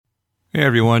Hey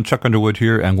everyone, Chuck Underwood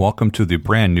here, and welcome to the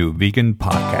brand new Vegan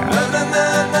Podcast.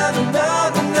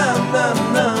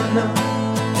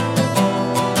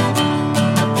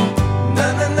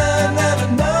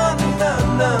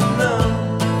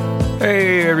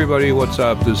 Hey everybody, what's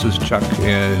up? This is Chuck,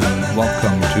 and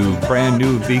welcome to brand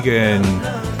new Vegan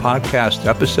Podcast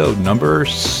episode number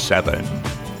 7.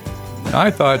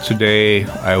 I thought today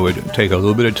I would take a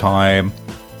little bit of time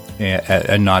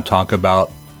and not talk about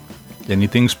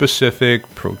anything specific,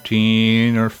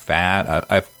 protein or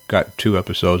fat. I've got 2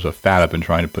 episodes of fat I've been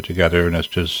trying to put together, and it's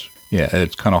just,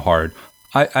 it's kind of hard.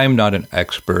 I'm not an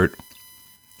expert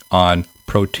on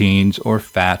proteins or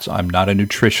fats. I'm not a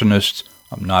nutritionist.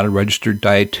 I'm not a registered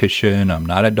dietitian. I'm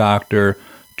not a doctor,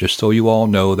 just so you all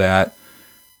know that.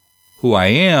 Who I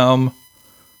am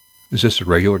is just a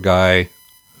regular guy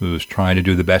who's trying to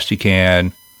do the best he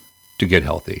can to get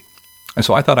healthy. And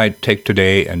so I thought I'd take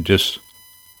today and just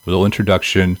a little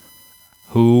introduction.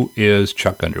 Who is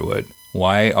Chuck Underwood?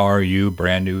 Why are you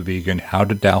brand new vegan? How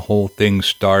did that whole thing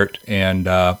start? And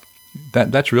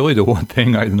that's really the one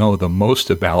thing I know the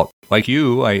most about. Like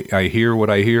you, I hear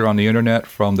what I hear on the internet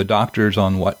from the doctors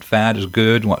on what fat is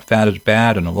good and what fat is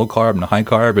bad and a low carb and a high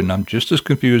carb, and I'm just as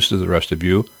confused as the rest of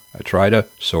you. I try to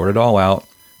sort it all out.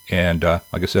 And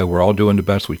like I said, we're all doing the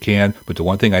best we can. But the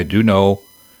one thing I do know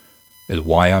is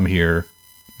why I'm here,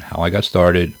 how I got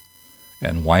started,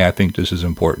 and why I think this is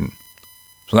important.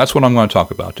 So that's what I'm going to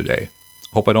talk about today.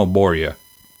 Hope I don't bore you.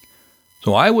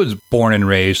 So I was born and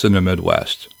raised in the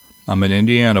Midwest. I'm an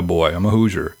Indiana boy. I'm a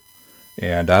Hoosier.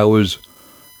 And I was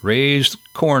raised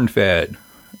corn-fed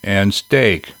and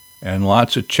steak and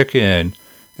lots of chicken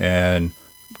and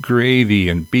gravy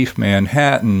and beef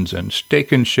Manhattans and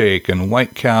Steak and Shake and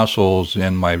White Castles.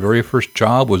 And my very first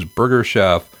job was Burger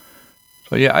Chef.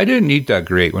 So yeah, I didn't eat that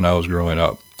great when I was growing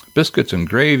up. Biscuits and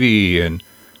gravy and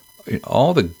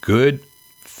all the good,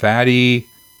 fatty,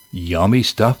 yummy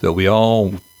stuff that we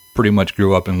all pretty much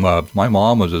grew up and loved. My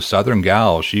mom was a Southern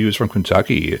gal. She was from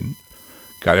Kentucky and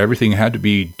got everything had to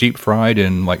be deep fried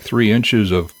in like 3 inches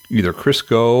of either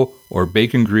Crisco or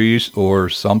bacon grease or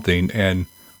something. And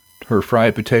her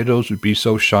fried potatoes would be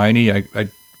so shiny,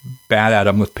 I'd bat at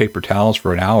them with paper towels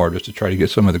for an hour just to try to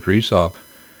get some of the grease off.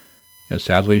 And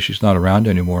sadly, she's not around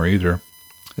anymore either.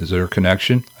 Is there a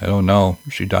connection? I don't know.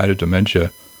 She died of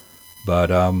dementia. But,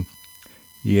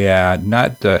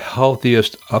 not the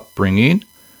healthiest upbringing.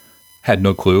 Had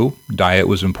no clue. Diet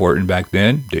was important back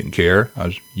then. Didn't care. I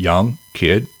was a young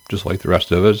kid, just like the rest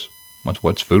of us.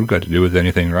 What's food got to do with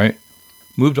anything, right?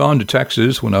 Moved on to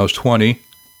Texas when I was 20.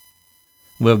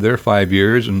 Lived there 5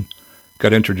 years and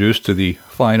got introduced to the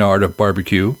fine art of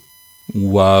barbecue.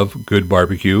 Love good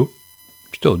barbecue.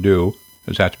 Still do.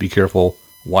 Just have to be careful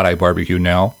what I barbecue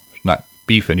now. It's not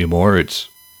beef anymore. It's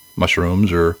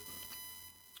mushrooms or,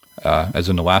 as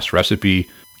in the last recipe,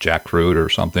 jackfruit or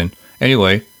something.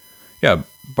 Anyway,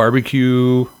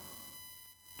 barbecue,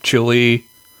 chili.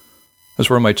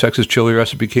 That's where my Texas chili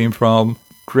recipe came from.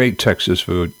 Great Texas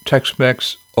food.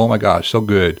 Tex-Mex, oh my gosh, so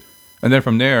good. And then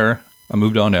from there, I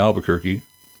moved on to Albuquerque.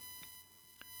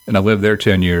 And I lived there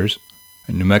 10 years.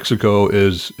 And New Mexico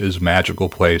is a magical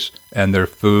place. And their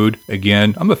food,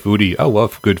 again, I'm a foodie. I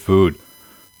love good food.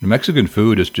 New Mexican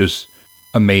food is just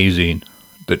amazing.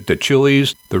 The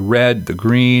chilies, the red, the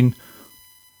green.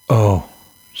 Oh,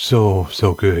 so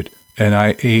good. And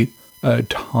I ate a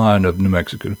ton of New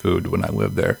Mexican food when I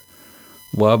lived there.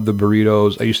 Love the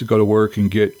burritos. I used to go to work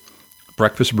and get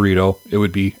breakfast burrito. It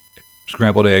would be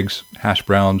scrambled eggs, hash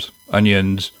browns,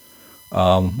 onions.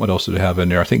 What else did it have in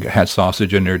there? I think it had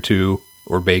sausage in there too,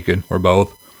 or bacon, or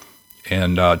both.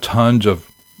 And tons of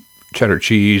cheddar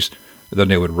cheese. And then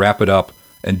they would wrap it up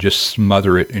and just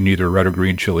smother it in either red or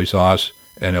green chili sauce.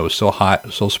 And it was so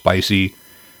hot, so spicy.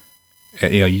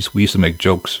 And, we used to make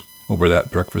jokes over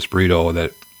that breakfast burrito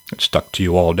that it stuck to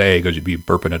you all day because you'd be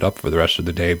burping it up for the rest of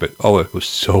the day. But, it was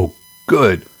so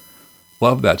good.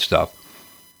 Love that stuff.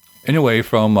 Anyway,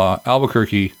 from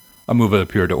Albuquerque, I'm moving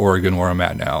up here to Oregon where I'm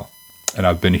at now. And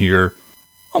I've been here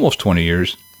almost 20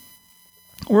 years.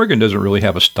 Oregon doesn't really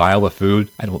have a style of food,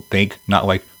 I don't think. Not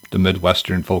like the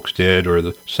Midwestern folks did or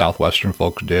the Southwestern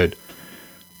folks did.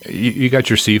 You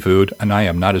got your seafood, and I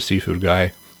am not a seafood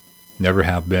guy. Never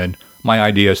have been. My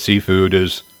idea of seafood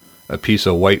is a piece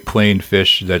of white plain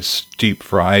fish that's deep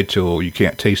fried till you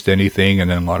can't taste anything,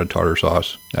 and then a lot of tartar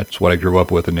sauce. That's what I grew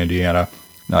up with in Indiana.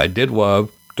 Now, I did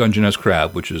love Dungeness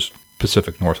crab, which is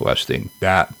Pacific Northwest thing.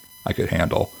 That I could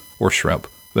handle, or shrimp.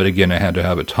 But again, I had to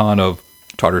have a ton of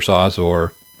tartar sauce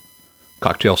or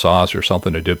cocktail sauce or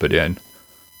something to dip it in.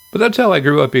 But that's how I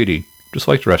grew up eating, just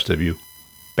like the rest of you.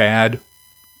 Bad,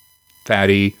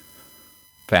 fatty,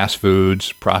 fast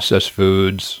foods, processed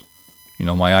foods.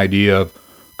 My idea of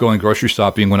going grocery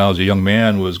shopping when I was a young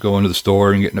man was going to the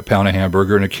store and getting a pound of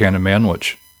hamburger and a can of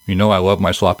manwich. I love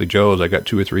my sloppy joes. I got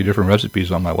 2 or 3 different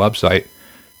recipes on my website.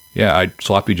 Yeah,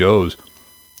 sloppy joes,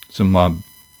 some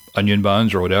onion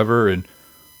buns or whatever, and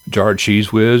jarred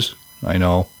cheese whiz. I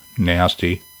know,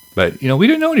 nasty, but we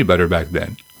didn't know any better back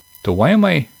then. So why am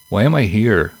I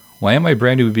here? Why am I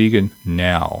brand new vegan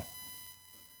now?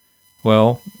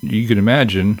 Well, you can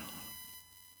imagine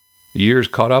the years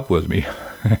caught up with me.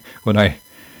 When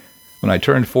I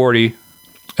turned 40,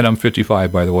 and I'm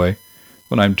 55 by the way,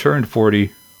 when I turned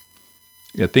 40,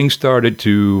 things started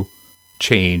to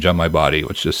change on my body,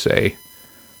 let's just say.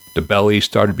 The belly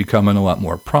started becoming a lot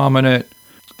more prominent,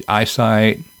 the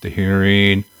eyesight, the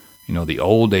hearing, the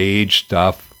old age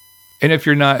stuff. And if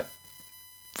you're not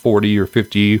 40 or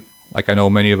 50, like I know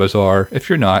many of us are, if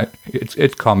you're not,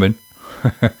 it's coming.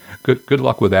 Good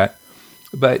luck with that.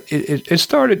 But it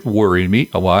started worrying me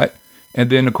a lot. And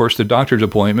then, of course, the doctor's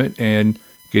appointment and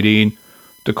getting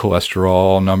the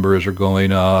cholesterol numbers are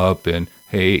going up, and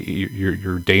hey,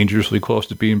 you're dangerously close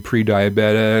to being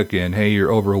pre-diabetic, and hey,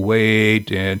 you're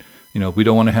overweight, and we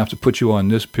don't want to have to put you on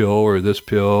this pill or this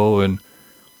pill, and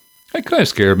it kind of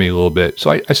scared me a little bit.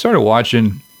 So I started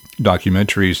watching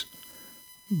documentaries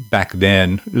back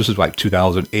then. This is like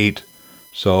 2008.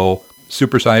 So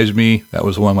Super Size Me, that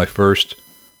was one of my first.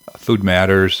 Food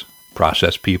Matters,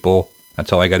 Processed People. That's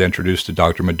how I got introduced to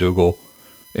Dr. McDougall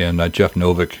and Jeff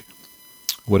Novick.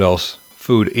 What else?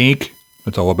 Food Inc.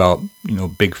 It's all about,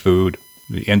 big food,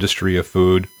 the industry of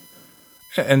food.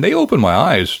 And they opened my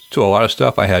eyes to a lot of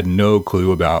stuff I had no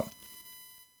clue about.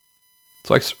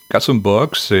 So I got some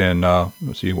books, and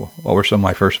let's see, what were some of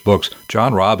my first books?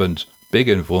 John Robbins, big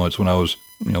influence when I was,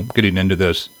 getting into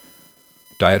this.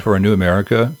 Diet for a New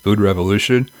America, Food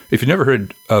Revolution. If you've never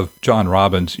heard of John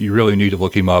Robbins, you really need to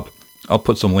look him up. I'll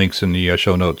put some links in the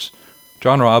show notes.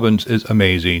 John Robbins is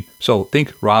amazing. So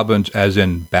think Robbins as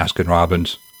in Baskin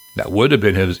Robbins. That would have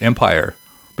been his empire,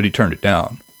 but he turned it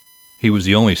down. He was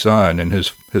the only son, and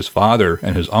his father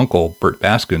and his uncle, Bert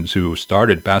Baskins, who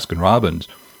started Baskin Robbins,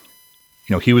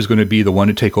 he was going to be the one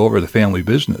to take over the family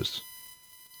business.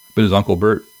 But his uncle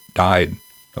Bert died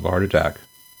of a heart attack,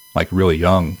 like really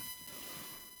young.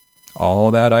 All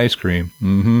that ice cream.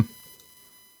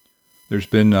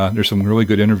 There's some really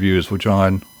good interviews with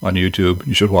John on YouTube.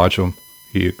 You should watch them.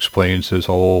 He explains his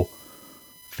whole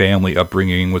family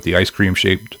upbringing with the ice cream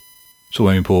shaped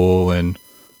swimming pool and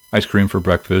ice cream for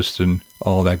breakfast and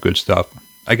all that good stuff.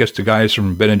 I guess the guys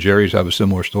from Ben and Jerry's have a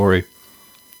similar story.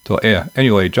 So yeah,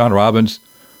 anyway, John Robbins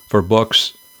for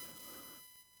books.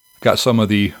 Got some of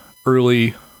the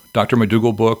early Dr.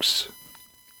 McDougall books.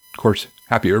 Of course,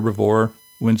 Happy Herbivore.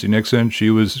 Lindsay Nixon, she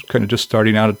was kind of just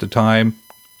starting out at the time.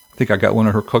 I think I got one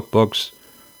of her cookbooks,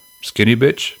 Skinny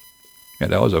Bitch. Yeah,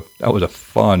 that was a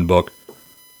fun book.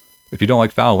 If you don't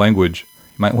like foul language,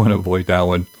 you might want to avoid that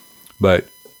one. But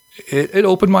it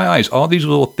opened my eyes. All these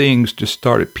little things just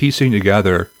started piecing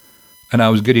together, and I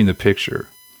was getting the picture.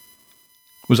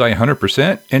 Was I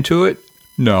 100% into it?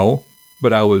 No,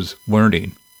 but I was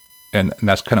learning. And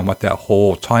that's kind of what that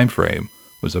whole time frame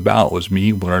was about, was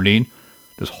me learning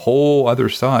this whole other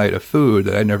side of food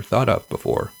that I never thought of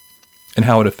before and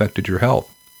how it affected your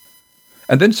health.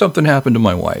 And then something happened to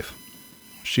my wife.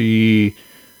 She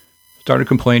started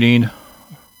complaining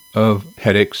of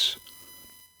headaches.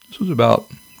 This was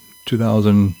about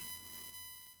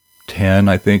 2010,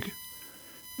 I think.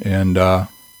 And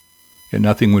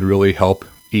nothing would really help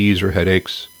ease her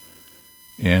headaches.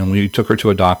 And we took her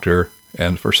to a doctor,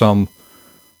 and for some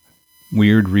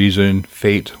weird reason,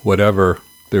 fate, whatever,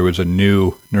 there was a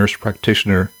new nurse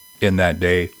practitioner in that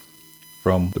day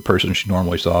from the person she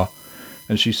normally saw.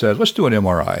 And she said, let's do an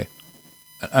MRI.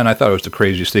 And I thought it was the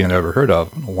craziest thing I'd ever heard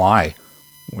of. Why?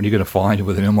 What are you going to find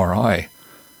with an MRI?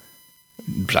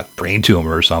 It's like brain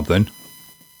tumor or something.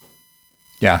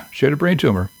 Yeah, she had a brain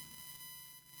tumor.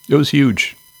 It was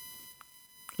huge.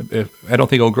 If I don't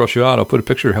think it'll gross you out, I'll put a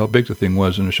picture of how big the thing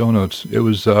was in the show notes. It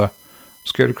was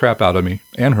scared the crap out of me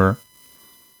and her.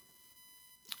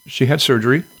 She had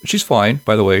surgery. She's fine,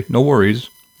 by the way. No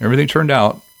worries. Everything turned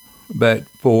out. But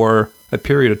for a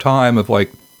period of time of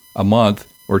like a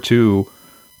month or two,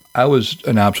 I was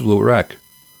an absolute wreck.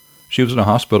 She was in a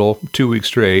hospital 2 weeks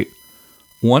straight.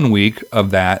 1 week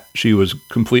of that, she was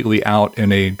completely out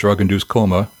in a drug-induced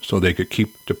coma so they could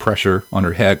keep the pressure on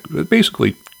her head.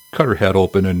 Basically cut her head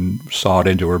open and saw it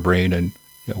into her brain and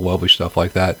lovely stuff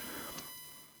like that.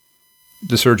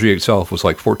 The surgery itself was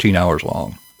like 14 hours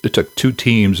long. It took 2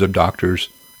 teams of doctors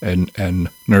and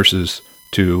nurses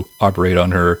to operate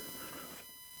on her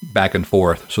back and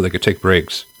forth so they could take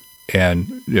breaks.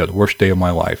 and the worst day of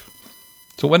my life.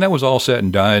 So when that was all said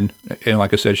and done, and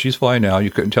like I said, she's fine now. You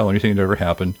couldn't tell anything that ever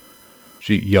happened.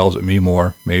 She yells at me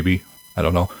more, maybe. I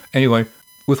don't know. Anyway,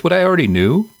 with what I already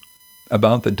knew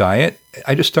about the diet,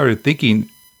 I just started thinking,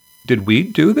 did we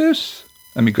do this?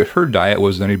 I mean, her diet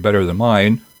wasn't any better than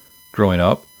mine growing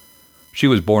up. She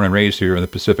was born and raised here in the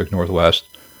Pacific Northwest.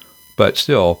 But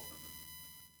still,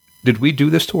 did we do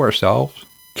this to ourselves?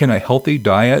 Can a healthy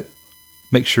diet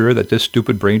make sure that this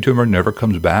stupid brain tumor never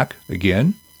comes back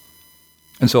again?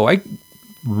 And so I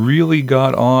really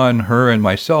got on her and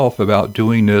myself about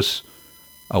doing this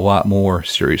a lot more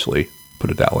seriously, put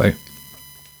it that way.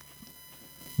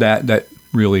 That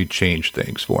really changed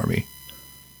things for me.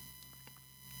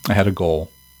 I had a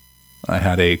goal. I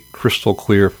had a crystal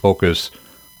clear focus.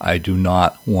 I do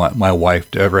not want my wife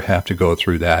to ever have to go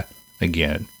through that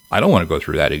again. I don't want to go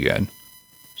through that again.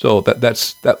 So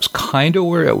that's kind of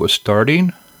where it was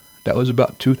starting. That was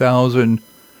about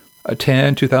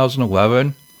 2010,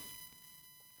 2011.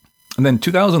 And then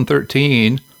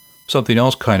 2013, something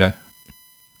else kind of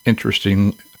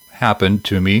interesting happened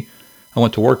to me. I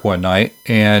went to work one night,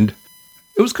 and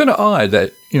it was kind of odd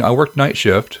that, I worked night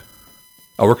shift.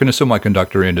 I work in the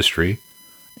semiconductor industry,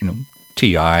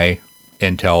 TI,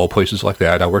 Intel, places like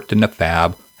that. I worked in the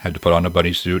fab, had to put on a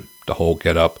bunny suit, the whole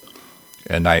get up.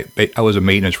 And I was a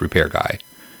maintenance repair guy.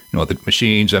 The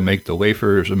machines that make the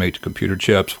wafers, that make the computer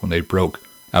chips, when they broke,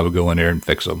 I would go in there and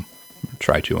fix them.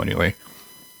 Try to anyway.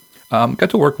 Got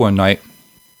to work one night,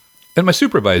 and my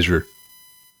supervisor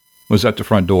was at the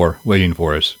front door waiting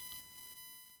for us.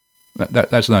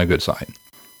 That's not a good sign.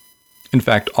 In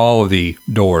fact, all of the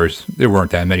doors, there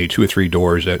weren't that many, 2 or 3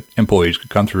 doors that employees could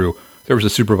come through. There was a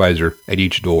supervisor at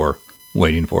each door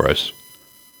waiting for us.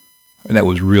 And that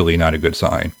was really not a good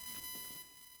sign.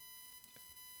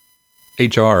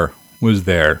 HR was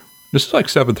there. This is like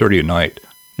 7:30 at night.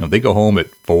 They go home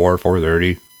at 4,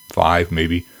 4:30, 5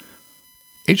 maybe.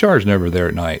 HR is never there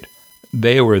at night.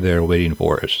 They were there waiting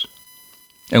for us.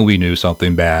 And we knew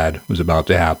something bad was about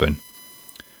to happen.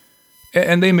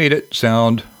 And they made it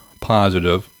sound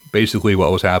positive. Basically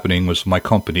what was happening was my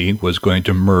company was going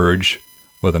to merge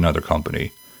with another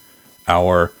company.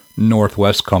 Our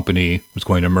Northwest company was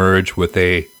going to merge with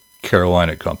a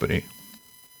Carolina company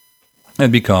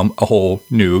and become a whole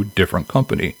new, different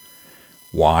company.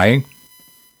 Why?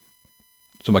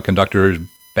 Semiconductors,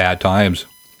 bad times.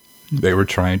 They were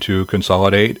trying to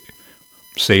consolidate,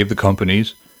 save the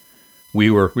companies. We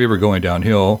were going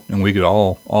downhill, and we could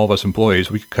all of us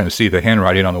employees, we could kind of see the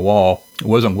handwriting on the wall. It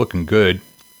wasn't looking good.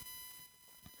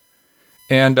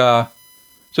 And so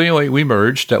anyway, we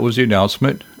merged. That was the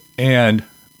announcement. And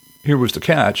here was the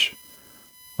catch.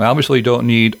 We obviously don't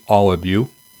need all of you,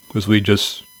 because we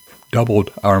just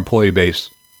doubled our employee base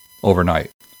overnight.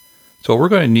 So we're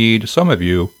going to need some of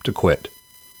you to quit.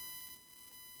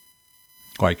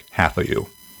 Like half of you.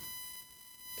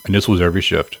 And this was every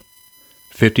shift.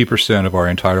 50% of our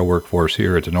entire workforce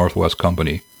here at the Northwest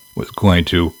Company was going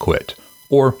to quit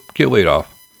or get laid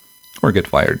off or get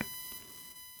fired.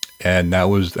 And that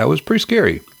was pretty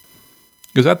scary.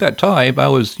 Because at that time, I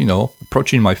was,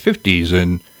 approaching my 50s,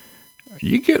 and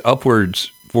you get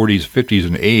upwards 40s, 50s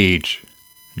in age,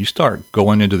 you start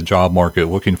going into the job market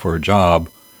looking for a job,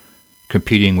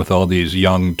 competing with all these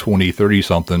young 20,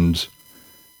 30-somethings.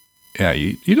 Yeah,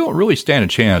 you don't really stand a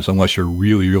chance unless you're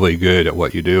really, really good at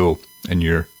what you do and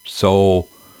you're so,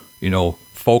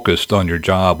 focused on your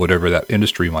job, whatever that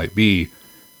industry might be.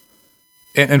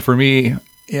 And for me,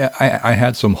 yeah, I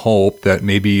had some hope that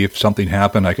maybe if something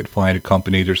happened, I could find a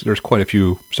company. There's quite a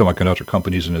few semiconductor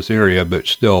companies in this area, but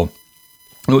still,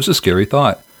 it was a scary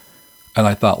thought. And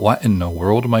I thought, what in the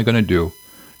world am I going to do?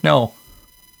 Now,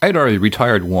 I'd already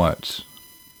retired once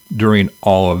during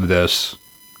all of this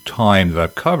time that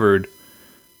I've covered.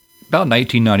 About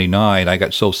 1999, I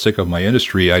got so sick of my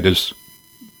industry, I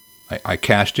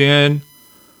cashed in.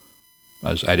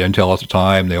 As at Intel at the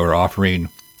time, they were offering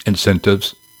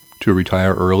incentives to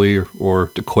retire early or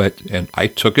to quit, and I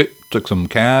took some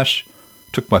cash,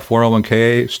 took my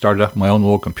 401k, started up my own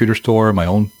little computer store, my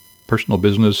own personal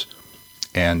business,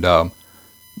 and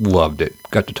loved it.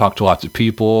 Got to talk to lots of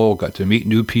people, got to meet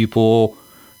new people,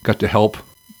 got to help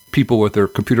people with their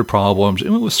computer problems,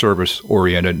 and it was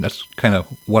service-oriented, and that's kind of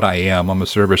what I am. I'm a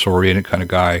service-oriented kind of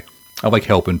guy. I like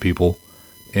helping people.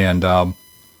 And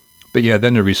but yeah,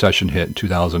 then the recession hit in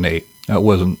 2008. It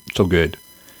wasn't so good,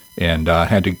 and I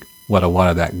had to let a lot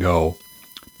of that go.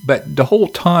 But the whole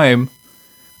time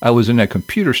I was in that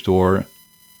computer store,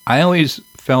 I always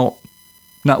felt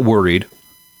not worried,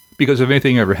 because if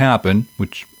anything ever happened,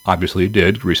 which obviously it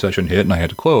did, recession hit and I had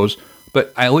to close,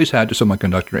 but I always had the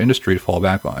semiconductor industry to fall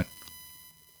back on.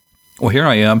 Well, here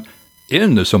I am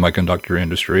in the semiconductor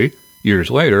industry years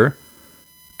later,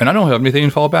 and I don't have anything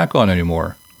to fall back on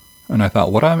anymore. And I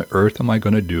thought, what on earth am I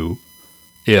going to do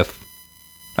if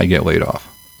I get laid off?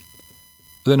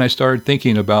 Then I started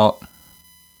thinking about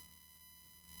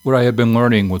what I had been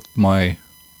learning with my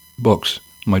books,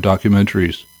 my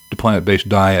documentaries, The Plant-Based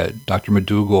Diet, Dr.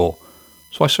 McDougall.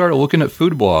 So I started looking at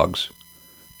food blogs.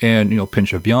 And,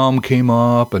 Pinch of Yum came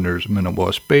up, and there's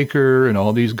Minimalist Baker and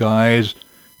all these guys.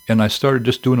 And I started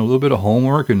just doing a little bit of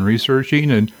homework and researching,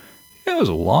 and it was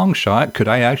a long shot. Could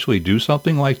I actually do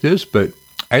something like this? But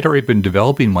I'd already been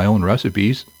developing my own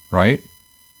recipes, right?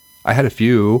 I had a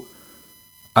few.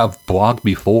 I've blogged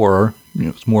before.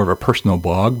 It's more of a personal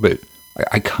blog, but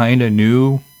I kind of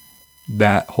knew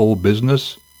that whole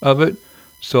business of it.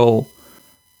 So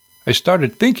I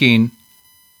started thinking,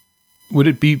 would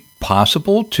it be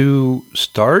possible to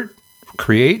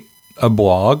create a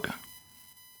blog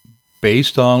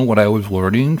based on what I was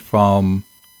learning from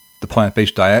the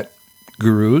plant-based diet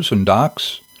gurus and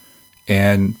docs,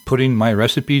 and putting my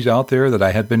recipes out there that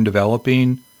I had been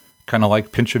developing, kind of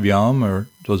like Pinch of Yum or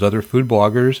those other food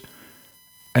bloggers,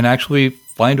 and actually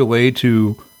find a way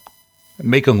to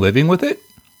make a living with it?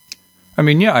 I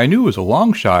mean, yeah, I knew it was a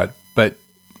long shot, but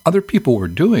other people were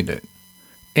doing it.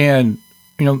 And,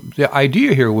 the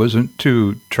idea here wasn't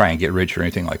to try and get rich or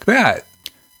anything like that.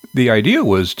 The idea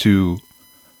was to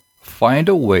find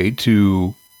a way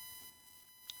to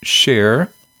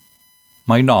share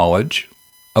my knowledge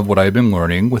of what I've been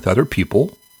learning with other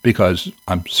people, because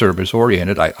I'm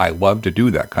service-oriented. I love to do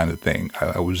that kind of thing.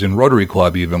 I was in Rotary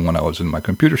Club even when I was in my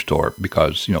computer store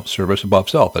because, service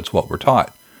above self, that's what we're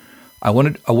taught. I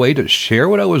wanted a way to share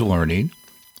what I was learning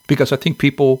because I think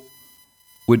people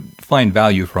would find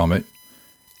value from it,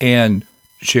 and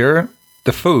share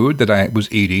the food that I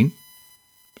was eating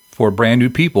for brand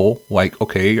new people. Like,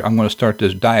 okay, I'm going to start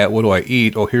this diet. What do I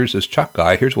eat? Oh, here's this Chuck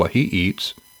guy. Here's what he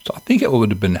eats. So I think it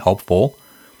would have been helpful.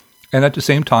 And at the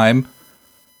same time,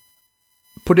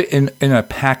 put it in a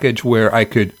package where I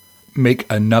could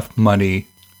make enough money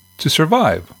to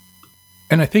survive.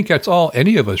 And I think that's all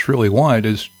any of us really want,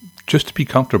 is just to be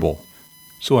comfortable.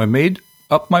 So I made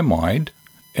up my mind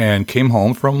and came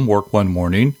home from work one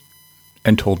morning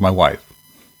and told my wife.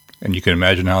 And you can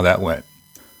imagine how that went.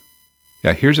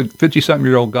 Yeah, here's a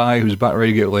 50-something-year-old guy who's about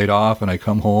ready to get laid off, and I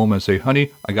come home and say, honey,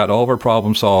 I got all of our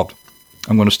problems solved.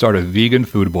 I'm going to start a vegan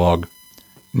food blog.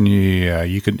 Yeah,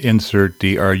 you can insert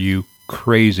the "are you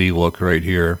crazy" look right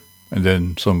here, and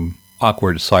then some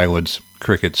awkward silence,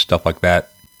 crickets, stuff like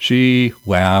that. She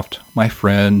laughed. My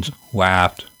friends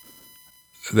laughed.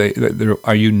 They're,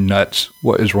 are you nuts?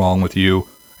 What is wrong with you?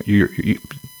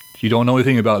 You don't know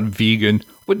anything about vegan.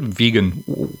 What vegan?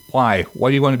 Why? Why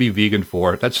do you want to be vegan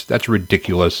for? That's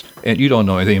ridiculous. And you don't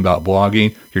know anything about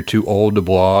blogging. You're too old to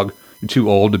blog. You're too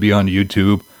old to be on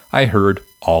YouTube. I heard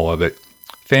all of it.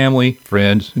 Family,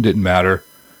 friends, it didn't matter.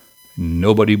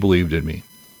 Nobody believed in me.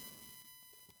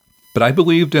 But I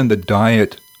believed in the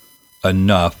diet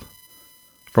enough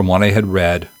from what I had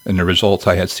read and the results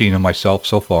I had seen in myself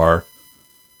so far.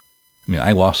 I mean,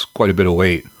 I lost quite a bit of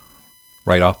weight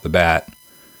right off the bat.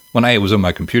 When I was in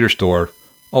my computer store,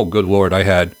 oh, good Lord, I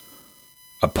had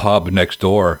a pub next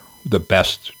door, the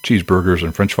best cheeseburgers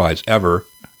and french fries ever,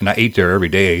 and I ate there every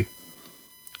day.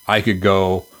 I could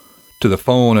go to the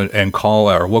phone and call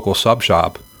our local sub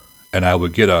shop, and I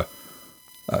would get a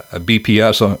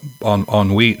BPS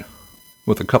on wheat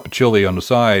with a cup of chili on the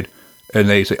side, and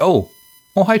they say, oh,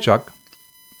 hi, Chuck.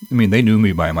 I mean, they knew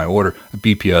me by my order. A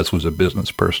BPS was a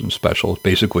business person special.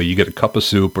 Basically, you get a cup of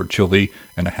soup or chili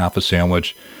and a half a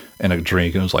sandwich and a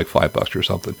drink, and it was like $5 or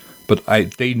something. But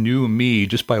they knew me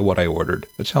just by what I ordered.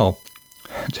 That's how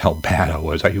bad I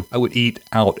was. I would eat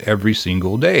out every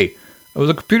single day. It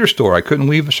was a computer store. I couldn't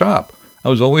leave the shop. I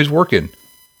was always working.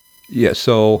 Yeah,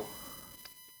 so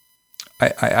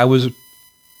I was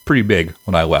pretty big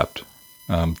when I left.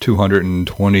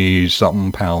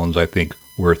 220-something pounds, I think,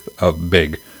 worth of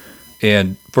big.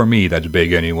 And for me, that's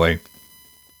big anyway.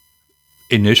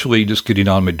 Initially, just getting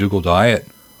on McDougall diet,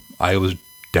 I was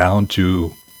down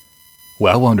to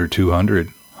well under 200,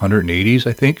 180s,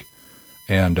 I think.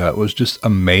 And it was just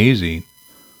amazing.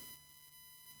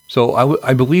 So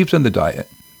I believed in the diet.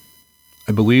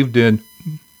 I believed in,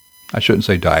 I shouldn't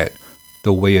say diet,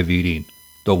 the way of eating,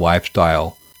 the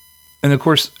lifestyle. And of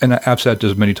course, and I've said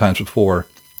this many times before,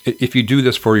 if you do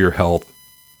this for your health,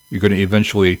 you're going to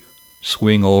eventually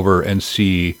swing over and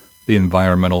see the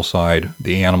environmental side,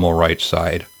 the animal rights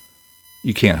side.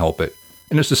 You can't help it.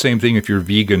 And it's the same thing if you're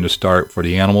vegan to start for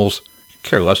the animals. You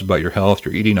care less about your health.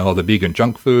 You're eating all the vegan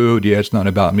junk food. Yeah, it's not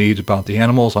about me. It's about the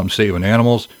animals. I'm saving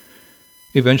animals.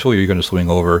 Eventually, you're going to swing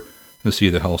over to see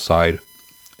the health side.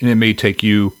 And it may take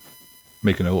you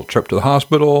making a little trip to the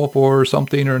hospital for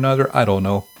something or another. I don't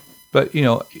know. But,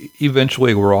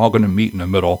 eventually we're all going to meet in the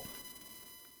middle.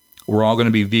 We're all going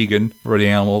to be vegan for the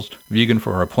animals, vegan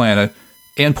for our planet,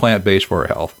 and plant-based for our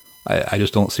health. I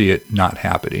just don't see it not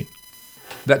happening.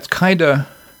 That's kind of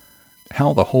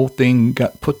how the whole thing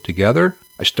got put together.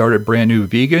 I started Brand New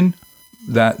Vegan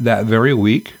that very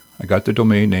week. I got the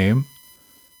domain name.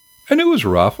 And it was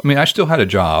rough. I mean, I still had a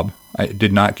job. I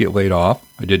did not get laid off.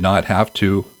 I did not have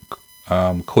to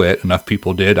quit. Enough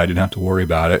people did. I didn't have to worry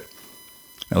about it.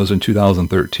 That was in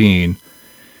 2013.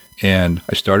 And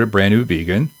I started Brand New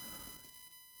Vegan.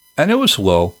 And it was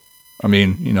slow. I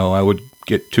mean, I would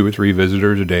get 2 or 3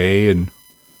 visitors a day. And,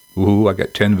 I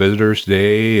got 10 visitors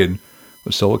today. And it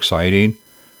was so exciting.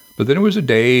 But then there was a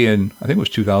day in, I think it was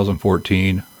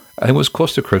 2014. I think it was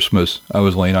close to Christmas. I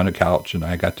was laying on a couch and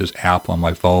I got this app on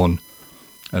my phone.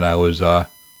 And I was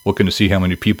looking to see how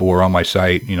many people were on my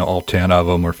site, all 10 of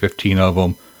them or 15 of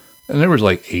them. And there was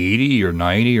like 80 or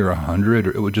 90 or 100.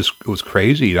 It was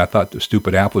crazy. I thought the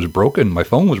stupid app was broken. My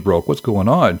phone was broke. What's going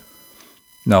on?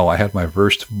 No, I had my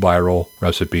first viral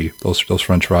recipe, those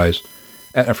French fries.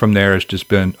 And from there, it's just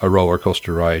been a roller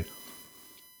coaster ride.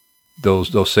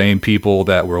 Those same people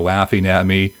that were laughing at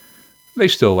me, they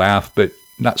still laugh, but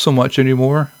not so much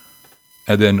anymore.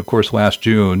 And then, of course, last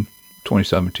June,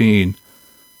 2017,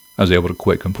 I was able to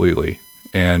quit completely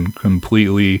and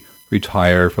completely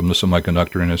retire from the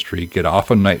semiconductor industry, get off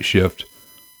a night shift.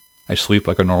 I sleep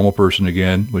like a normal person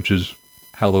again, which is,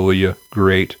 hallelujah,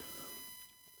 great.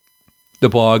 The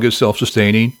blog is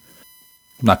self-sustaining.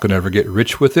 I'm not going to ever get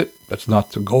rich with it. That's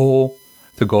not the goal.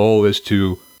 The goal is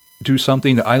to do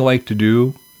something that I like to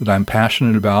do, that I'm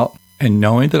passionate about, and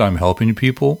knowing that I'm helping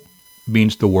people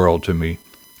means the world to me.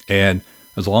 And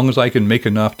as long as I can make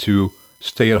enough to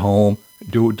stay at home,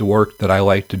 do the work that I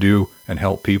like to do, and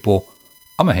help people,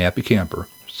 I'm a happy camper.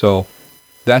 So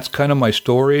that's kind of my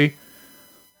story.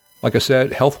 Like I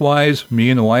said, health-wise,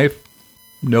 me and the wife,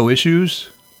 no issues.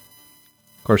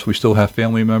 Of course, we still have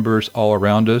family members all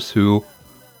around us who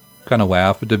kind of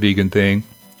laugh at the vegan thing,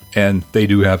 and they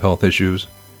do have health issues.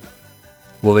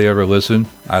 Will they ever listen?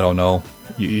 I don't know.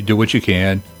 You do what you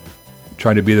can.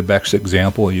 Try to be the best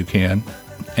example you can.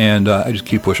 And I just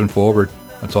keep pushing forward.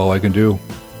 That's all I can do.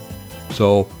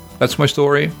 So that's my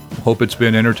story. Hope it's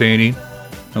been entertaining.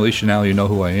 At least now you know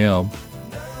who I am.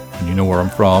 And you know where I'm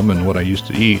from and what I used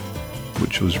to eat,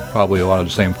 which was probably a lot of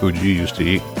the same food you used to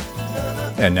eat.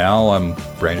 And now I'm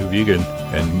Brand New Vegan.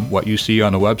 And what you see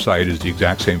on the website is the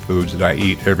exact same foods that I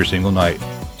eat every single night.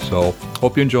 So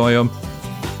hope you enjoy them.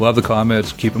 Love the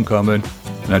comments. Keep them coming.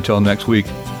 And until next week,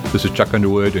 this is Chuck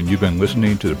Underwood, and you've been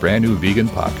listening to the Brand New Vegan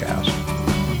Podcast.